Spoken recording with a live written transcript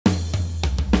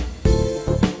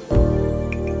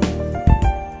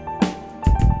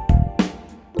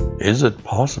Is it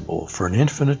possible for an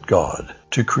infinite God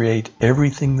to create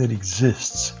everything that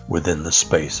exists within the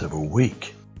space of a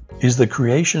week? Is the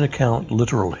creation account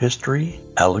literal history,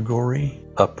 allegory,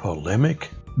 a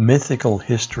polemic, mythical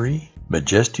history,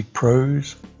 majestic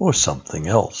prose, or something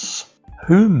else?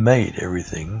 Who made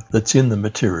everything that's in the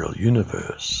material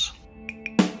universe?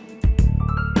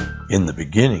 In the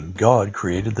beginning, God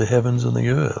created the heavens and the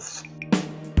earth.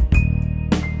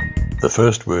 The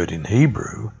first word in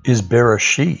Hebrew is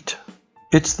Bereshit.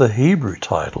 It's the Hebrew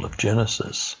title of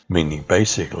Genesis, meaning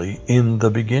basically in the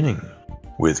beginning.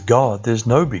 With God, there's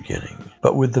no beginning,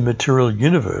 but with the material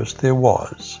universe, there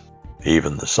was.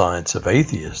 Even the science of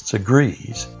atheists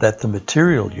agrees that the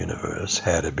material universe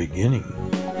had a beginning.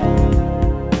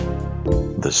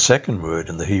 The second word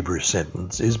in the Hebrew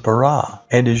sentence is bara,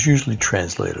 and is usually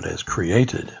translated as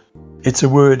created. It's a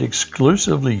word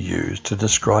exclusively used to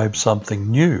describe something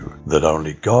new that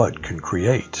only God can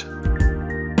create.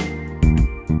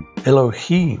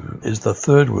 Elohim is the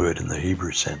third word in the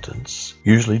Hebrew sentence,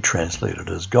 usually translated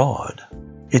as God.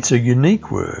 It's a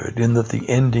unique word in that the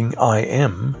ending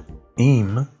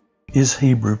im, is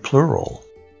Hebrew plural,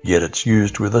 yet it's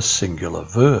used with a singular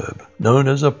verb, known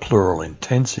as a plural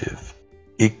intensive.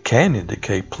 It can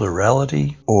indicate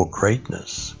plurality or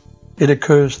greatness. It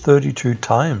occurs 32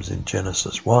 times in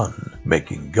Genesis 1,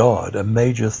 making God a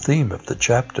major theme of the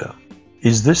chapter.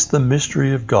 Is this the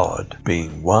mystery of God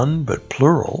being one but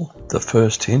plural, the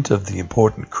first hint of the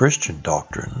important Christian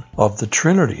doctrine of the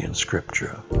Trinity in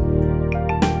Scripture?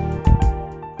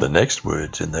 The next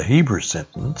words in the Hebrew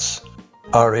sentence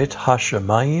are et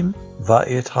hashamayim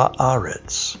va'et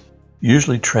haaretz,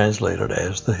 usually translated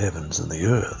as the heavens and the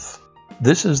earth.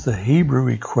 This is the Hebrew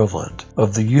equivalent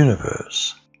of the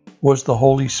universe. Was the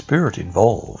Holy Spirit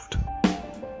involved?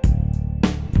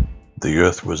 The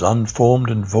earth was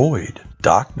unformed and void.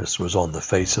 Darkness was on the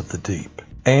face of the deep,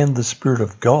 and the Spirit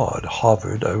of God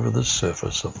hovered over the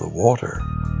surface of the water.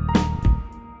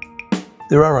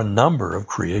 There are a number of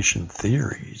creation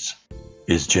theories.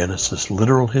 Is Genesis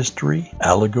literal history,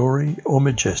 allegory, or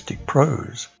majestic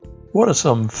prose? What are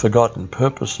some forgotten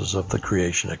purposes of the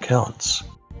creation accounts?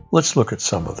 Let's look at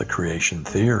some of the creation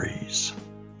theories.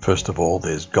 First of all,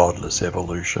 there's godless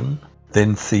evolution,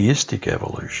 then theistic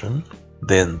evolution,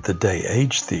 then the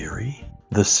day-age theory,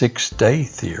 the six-day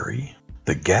theory,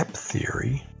 the gap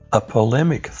theory, a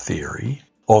polemic theory,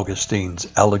 Augustine's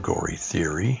allegory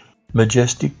theory,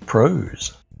 majestic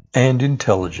prose, and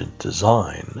intelligent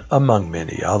design, among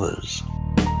many others.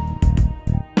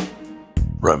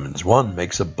 Romans 1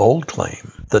 makes a bold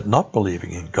claim that not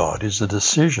believing in God is a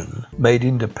decision made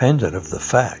independent of the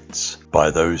facts by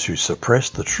those who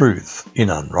suppress the truth in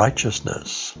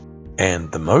unrighteousness.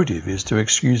 And the motive is to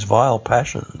excuse vile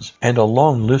passions and a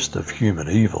long list of human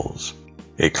evils.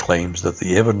 It claims that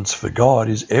the evidence for God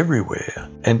is everywhere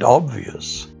and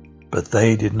obvious, but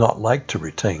they did not like to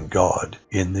retain God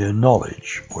in their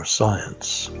knowledge or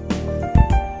science.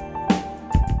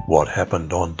 What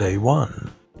happened on day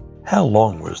 1? How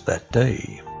long was that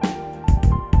day?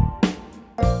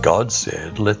 God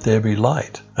said, "Let there be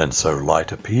light," and so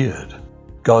light appeared.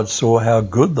 God saw how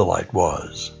good the light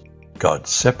was. God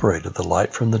separated the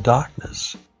light from the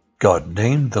darkness. God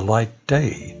named the light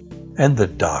day, and the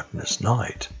darkness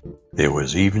night. There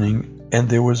was evening, and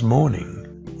there was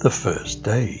morning, the first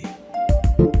day.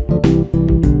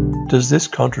 Does this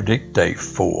contradict day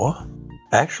 4?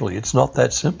 Actually, it's not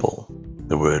that simple.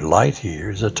 The word light here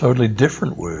is a totally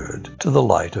different word to the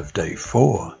light of day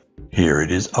 4. Here it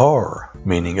is or,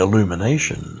 meaning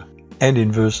illumination. And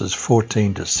in verses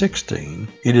 14 to 16,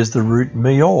 it is the root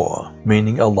meor,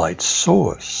 meaning a light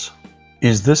source.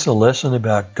 Is this a lesson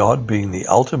about God being the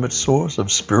ultimate source of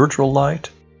spiritual light?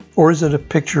 Or is it a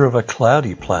picture of a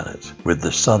cloudy planet with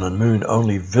the sun and moon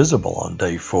only visible on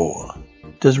day 4?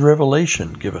 Does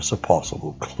Revelation give us a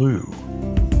possible clue?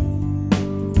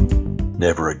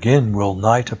 Never again will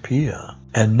night appear,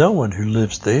 and no one who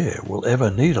lives there will ever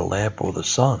need a lamp or the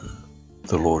sun.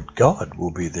 The Lord God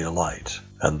will be their light,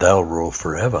 and they'll rule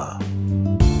forever.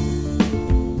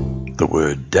 The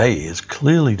word day is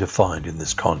clearly defined in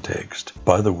this context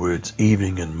by the words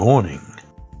evening and morning.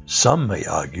 Some may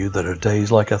argue that a day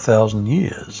is like 1,000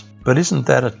 years, but isn't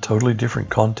that a totally different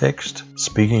context,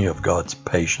 speaking of God's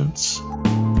patience?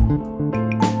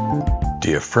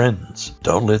 Dear friends,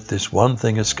 don't let this one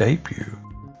thing escape you.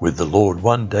 With the Lord,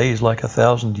 one day is like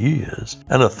 1,000 years,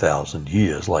 and 1,000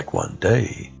 years like one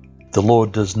day. The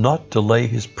Lord does not delay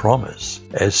his promise,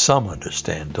 as some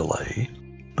understand delay,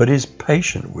 but is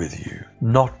patient with you,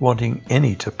 not wanting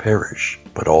any to perish,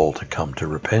 but all to come to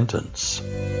repentance.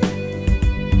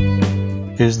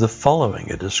 Is the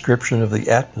following a description of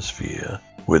the atmosphere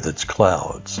with its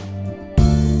clouds.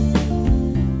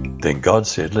 Then God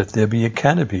said, "Let there be a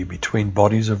canopy between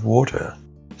bodies of water,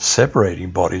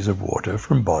 separating bodies of water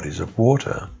from bodies of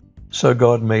water." So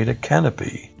God made a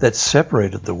canopy that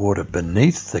separated the water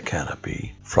beneath the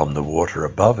canopy from the water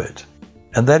above it.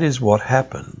 And that is what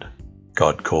happened.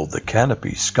 God called the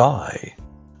canopy sky.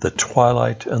 The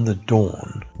twilight and the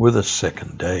dawn were the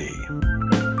second day.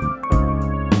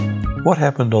 What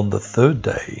happened on the third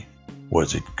day?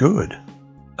 Was it good?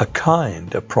 A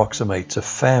kind approximates a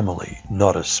family,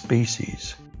 not a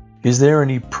species. Is there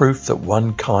any proof that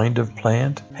one kind of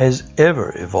plant has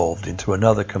ever evolved into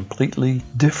another completely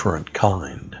different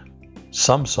kind?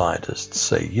 Some scientists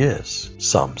say yes,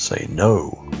 some say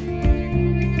no.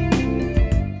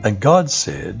 And God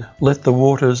said, "Let the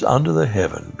waters under the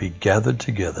heaven be gathered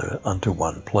together unto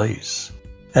one place,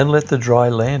 and let the dry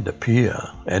land appear."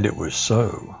 And it was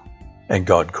so. And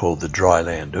God called the dry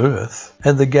land earth,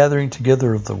 and the gathering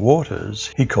together of the waters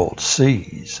he called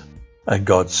seas. And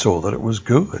God saw that it was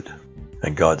good.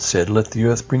 And God said, "Let the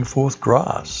earth bring forth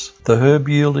grass, the herb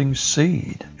yielding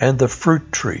seed, and the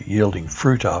fruit tree yielding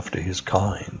fruit after his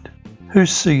kind,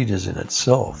 whose seed is in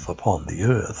itself upon the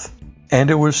earth."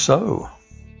 And it was so.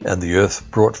 And the earth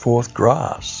brought forth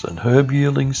grass, and herb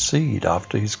yielding seed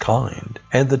after his kind,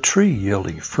 and the tree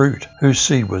yielding fruit, whose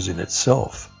seed was in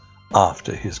itself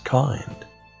after his kind.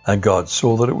 And God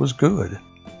saw that it was good.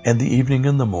 And the evening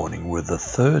and the morning were the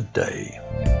third day.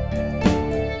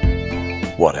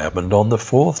 What happened on the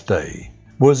fourth day?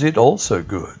 Was it also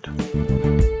good?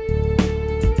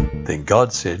 Then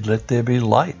God said, "Let there be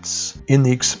lights in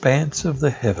the expanse of the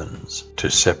heavens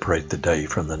to separate the day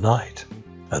from the night.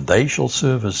 And they shall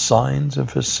serve as signs and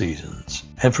for seasons,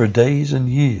 and for days and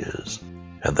years.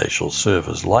 And they shall serve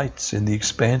as lights in the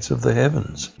expanse of the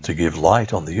heavens, to give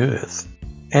light on the earth."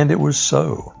 And it was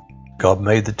so. God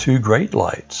made the two great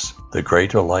lights, the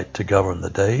greater light to govern the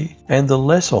day, and the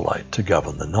lesser light to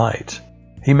govern the night.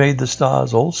 He made the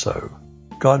stars also.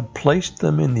 God placed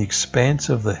them in the expanse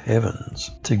of the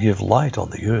heavens to give light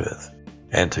on the earth,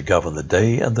 and to govern the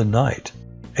day and the night,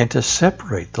 and to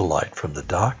separate the light from the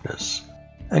darkness.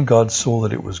 And God saw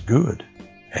that it was good.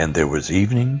 And there was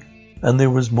evening, and there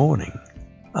was morning,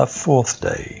 a fourth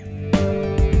day.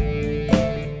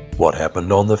 What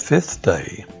happened on the fifth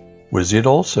day? Was it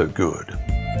also good?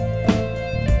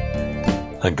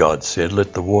 And God said,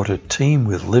 "Let the water teem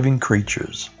with living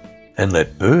creatures, and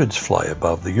let birds fly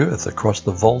above the earth across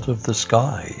the vault of the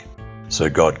sky." So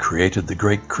God created the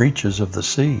great creatures of the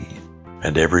sea,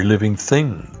 and every living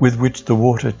thing with which the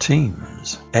water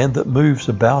teems, and that moves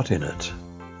about in it,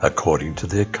 according to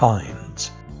their kinds,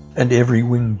 and every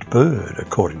winged bird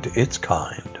according to its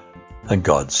kind. And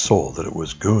God saw that it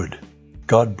was good.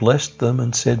 God blessed them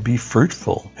and said, "Be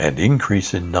fruitful, and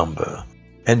increase in number,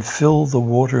 and fill the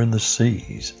water in the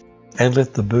seas, and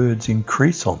let the birds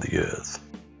increase on the earth."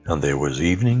 And there was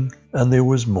evening, and there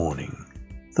was morning,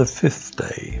 the fifth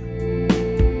day.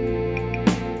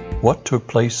 What took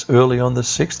place early on the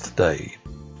sixth day?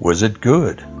 Was it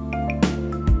good?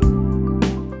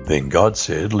 Then God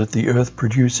said, "Let the earth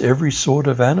produce every sort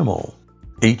of animal,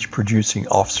 each producing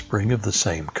offspring of the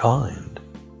same kind,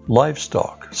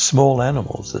 livestock, small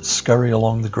animals that scurry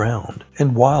along the ground,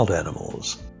 and wild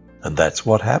animals." And that's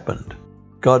what happened.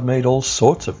 God made all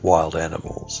sorts of wild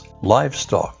animals,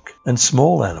 livestock, and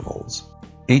small animals,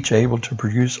 each able to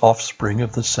produce offspring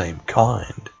of the same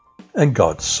kind. And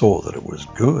God saw that it was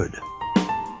good.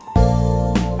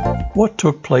 What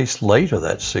took place later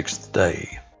that sixth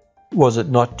day? Was it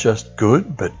not just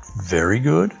good, but very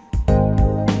good?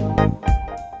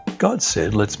 God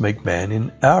said, "Let's make man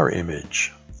in our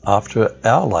image, after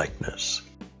our likeness.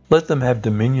 Let them have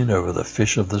dominion over the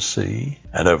fish of the sea,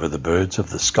 and over the birds of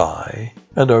the sky,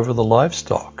 and over the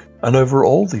livestock, and over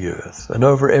all the earth, and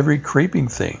over every creeping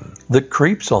thing that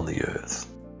creeps on the earth."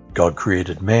 God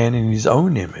created man in his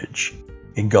own image.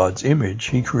 In God's image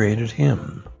he created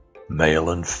him. Male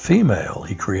and female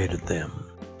he created them.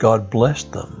 God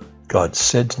blessed them. God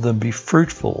said to them, "Be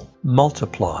fruitful,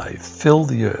 multiply, fill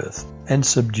the earth, and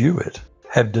subdue it.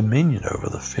 Have dominion over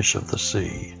the fish of the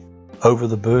sea, over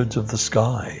the birds of the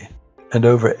sky, and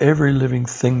over every living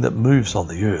thing that moves on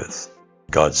the earth."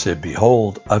 God said,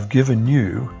 "Behold, I've given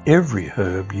you every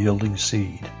herb yielding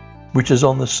seed, which is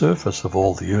on the surface of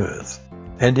all the earth,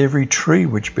 and every tree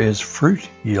which bears fruit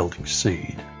yielding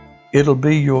seed. It'll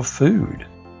be your food.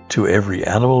 To every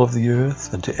animal of the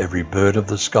earth, and to every bird of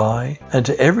the sky, and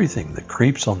to everything that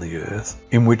creeps on the earth,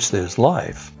 in which there's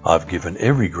life, I've given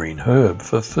every green herb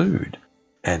for food."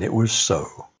 And it was so.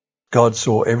 God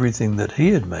saw everything that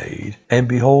he had made, and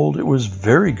behold, it was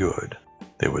very good.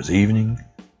 There was evening,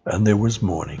 and there was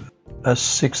morning, a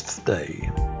sixth day.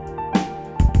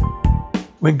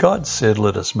 When God said,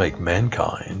 "Let us make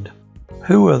mankind,"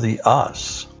 who are the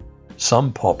us?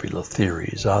 Some popular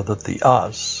theories are that the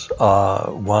us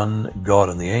are 1. God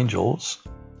and the angels,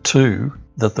 2.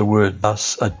 that the word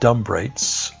us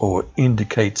adumbrates or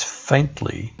indicates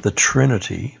faintly the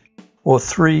Trinity, or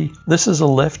 3. this is a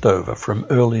leftover from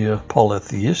earlier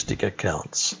polytheistic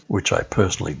accounts, which I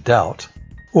personally doubt,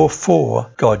 or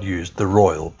 4. God used the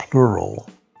royal plural.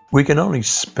 We can only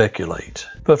speculate,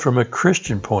 but from a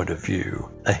Christian point of view,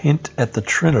 a hint at the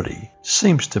Trinity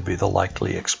seems to be the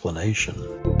likely explanation.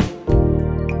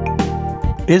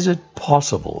 Is it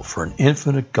possible for an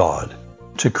infinite God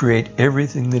to create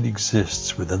everything that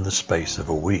exists within the space of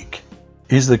a week?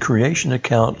 Is the creation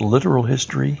account literal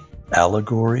history,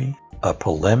 allegory, a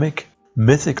polemic,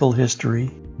 mythical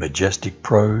history, majestic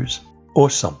prose, or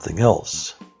something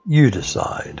else? You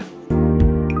decide.